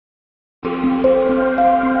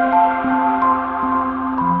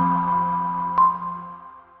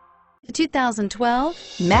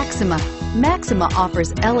2012 Maxima. Maxima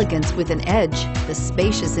offers elegance with an edge. The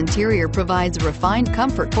spacious interior provides refined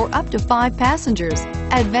comfort for up to 5 passengers.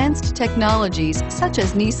 Advanced technologies such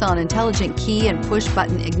as Nissan Intelligent Key and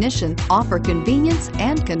push-button ignition offer convenience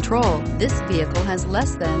and control. This vehicle has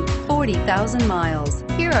less than 40,000 miles.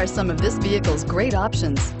 Here are some of this vehicle's great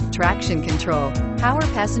options: traction control, power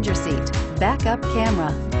passenger seat, backup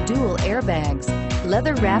camera, dual airbags,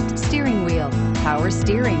 leather-wrapped steering wheel, power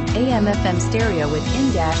steering, AM/FM stereo with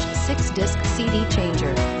in-dash 6-disc CD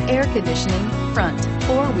changer, air conditioning, front,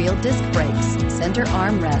 4-wheel disc brakes, center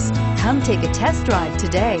armrest. Come take a test drive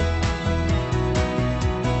today.